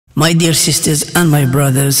My dear sisters and my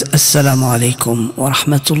brothers, Assalamu Alaikum wa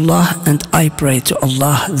rahmatullah, and I pray to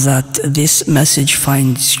Allah that this message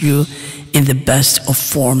finds you in the best of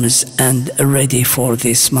forms and ready for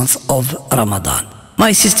this month of Ramadan.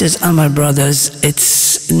 My sisters and my brothers,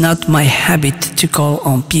 it's not my habit to call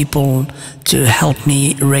on people to help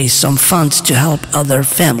me raise some funds to help other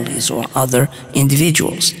families or other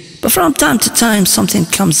individuals. But from time to time something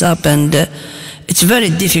comes up and it's very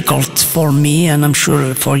difficult for me, and I'm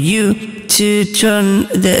sure for you, to turn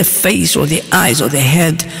the face or the eyes or the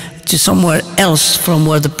head to somewhere else from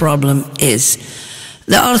where the problem is.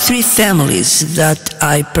 There are three families that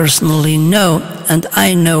I personally know, and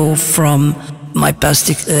I know from my past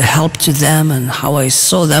help to them and how I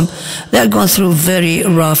saw them, they are going through very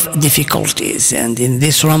rough difficulties. And in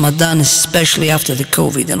this Ramadan, especially after the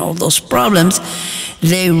COVID and all those problems,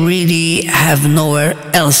 they really have nowhere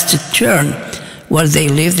else to turn. Where they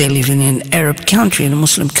live in an Arab country, in a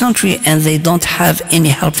Muslim country, and they don't have any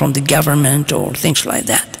help from the government or things like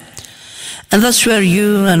that. And that's where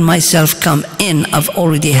you and myself come in. I've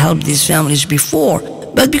already helped these families before,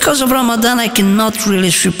 but because of Ramadan, I cannot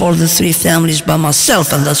really support the three families by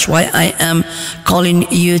myself, and that's why I am calling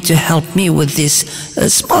you to help me with this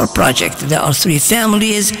small project. There are three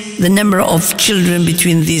families. The number of children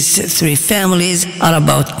between these three families are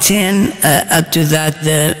about 10. Add to that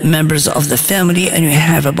the members of the family, and you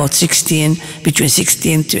have about 16, between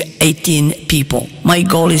 16 to 18 people. My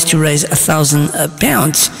goal is to raise 1,000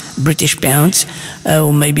 pounds, British pounds,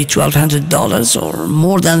 or maybe $1,200 or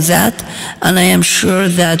more than that. And I am sure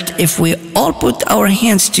that if we all put our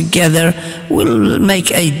hands together, we'll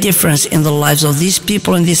make a difference in the lives of these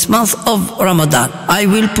people in this month of Ramadan. I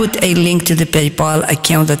will put a link to the PayPal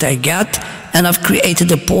account that I got, and I've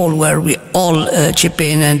created a poll where we all chip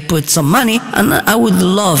in and put some money, and I would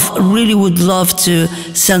really would love to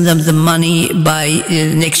send them the money by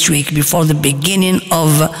next week, before the beginning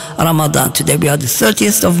of Ramadan. Today we are the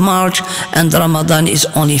 30th of March, and Ramadan is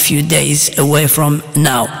only a few days away from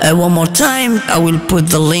now. One more time, I will put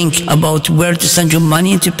the link about where to send your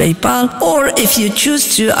money into PayPal, or if you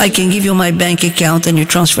choose to, I can give you my bank account and you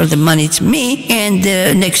transfer the money to me, and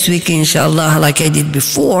next week, inshallah, like I did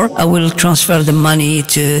before, I will transfer the money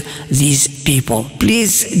to these people.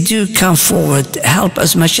 Please do come forward, help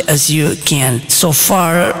as much as you can. So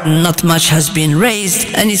far, not much has been raised,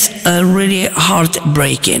 and it's really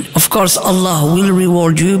heartbreaking. Of course, Allah will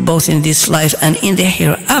reward you both in this life and in the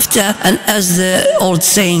hereafter, and as the old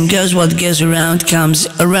saying goes, what goes around comes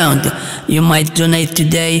around. You might donate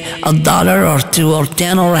today $1 or $2 or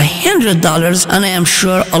 $10 or $100, and I am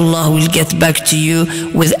sure Allah will get back to you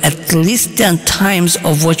with at least 10 times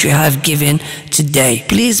of what you have given today.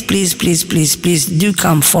 Please, please, please, please, please do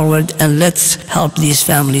come forward and let's help these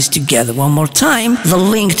families together. One more time, the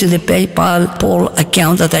link to the PayPal poll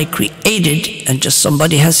account that I created, and just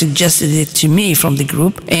somebody has suggested it to me from the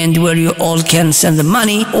group, and where you all can send the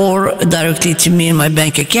money or directly to me in my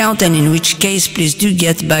bank account, and in which case please do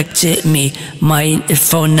get back to me. My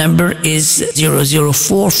phone number is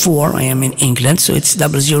 0044, I am in England, so it's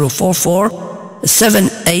 0044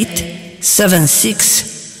 7876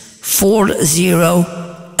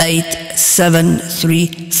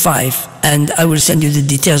 408-735, and I will send you the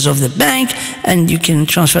details of the bank, and you can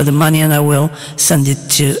transfer the money and I will send it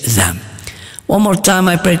to them. One more time,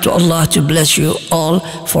 I pray to Allah to bless you all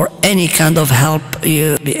for any kind of help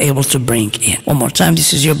you be able to bring in. One more time,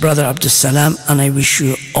 this is your brother Abdusalam, and I wish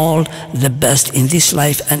you all the best in this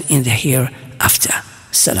life and in the hereafter.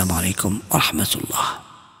 Assalamu Alaikum wa rahmatullah.